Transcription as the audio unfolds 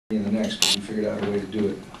in the next, but we figured out a way to do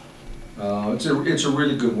it. It's a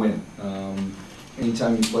really good win.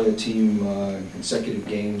 Anytime you play a team in consecutive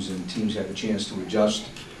games and teams have a chance to adjust,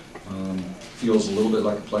 feels a little bit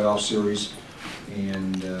like a playoff series.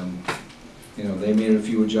 And you know, they made a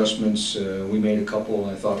few adjustments. We made a couple.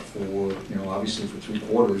 And I thought for obviously for 3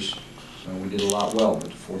 quarters we did a lot well,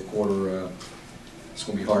 but the 4th quarter it's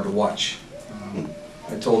going to be hard to watch.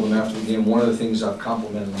 I told them after the game, one of the things I've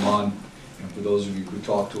complimented them on, and for those of you who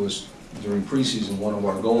talked to us during preseason, one of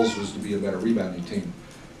our goals was to be a better rebounding team.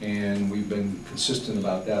 And we've been consistent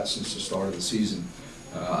about that since the start of the season.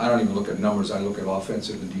 I don't even look at numbers, I look at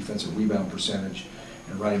offensive and defensive rebound percentage.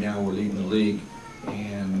 And right now we're leading the league.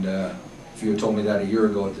 And if you had told me that a year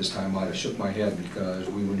ago at this time, I'd have shook my head because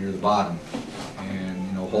we were near the bottom. And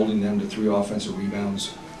holding them to 3 offensive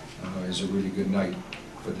rebounds is a really good night.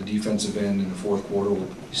 But the defensive end in the 4th quarter will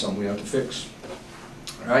be something we have to fix.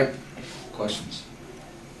 All right? Questions?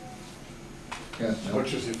 Yeah, as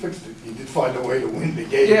much as you fixed it, you did find a way to win the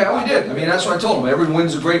game. Yeah, we did. I mean, that's what I told them. Every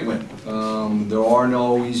win's a great win. There are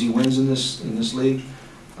no easy wins in this league.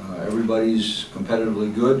 Everybody's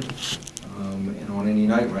competitively good. And on any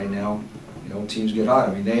night right now, teams get hot.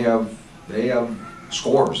 I mean, they have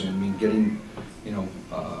scores. I mean, getting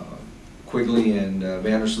Quigley and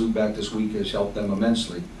Vandersloot back this week has helped them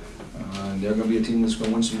immensely. And they're going to be a team that's going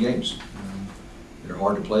to win some games. They're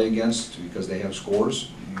hard to play against because they have scores.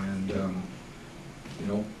 And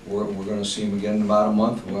we're going to see them again in about a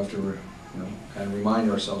month. We'll have to kind of remind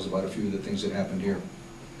ourselves about a few of the things that happened here.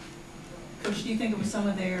 Coach, do you think it was some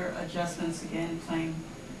of their adjustments, again, playing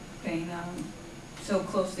so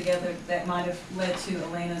close together, that might have led to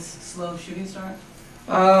Elena's slow shooting start?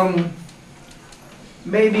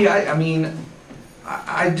 Maybe. I mean,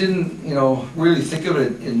 I didn't really think of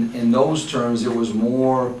it in those terms. It was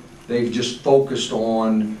more they've just focused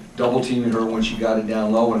on double teaming her when she got it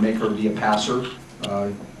down low and make her be a passer.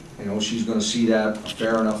 She's going to see that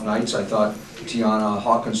fair enough nights. I thought Tiana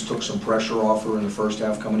Hawkins took some pressure off her in the first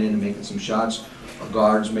half, coming in and making some shots. Our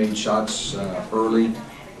guards made shots early.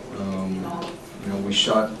 We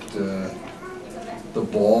shot the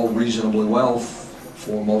ball reasonably well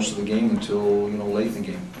for most of the game until late in the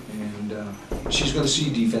game. And she's going to see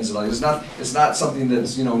defensive light. It's not something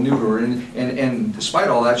that's new to her. And despite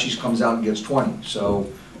all that, she comes out and gets 20. So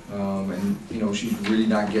she's really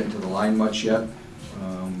not getting to the line much yet.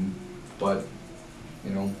 But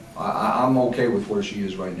I'm okay with where she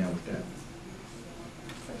is right now with that.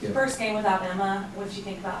 Yeah. First game without Emma, what did you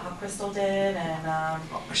think about how Crystal did? And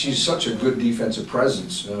she's such a good defensive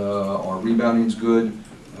presence. Our rebounding's good,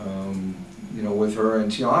 with her,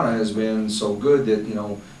 and Tiana has been so good that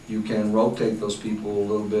you can rotate those people a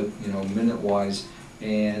little bit, minute-wise,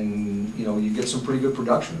 and you get some pretty good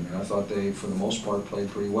production. I mean, I thought they, for the most part, played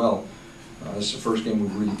pretty well. This is the first game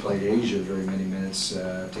we've really played Asia very many minutes,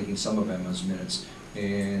 taking some of Emma's minutes.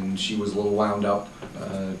 And she was a little wound up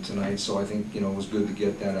tonight, so I think it was good to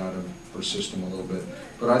get that out of her system a little bit.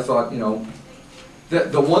 But I thought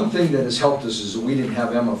the one thing that has helped us is that we didn't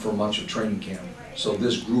have Emma for much of training camp. So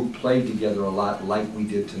this group played together a lot like we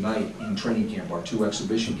did tonight in training camp. Our 2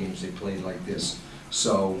 exhibition games, they played like this.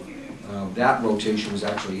 So that rotation was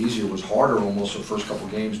actually easier. It was harder almost the first couple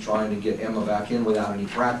games trying to get Emma back in without any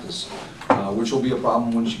practice, which will be a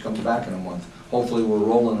problem when she comes back in a month. Hopefully we're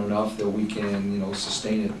rolling enough that we can,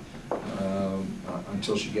 sustain it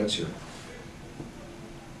until she gets here.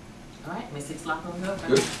 all right, Miss 6 o'clock on the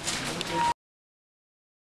Good.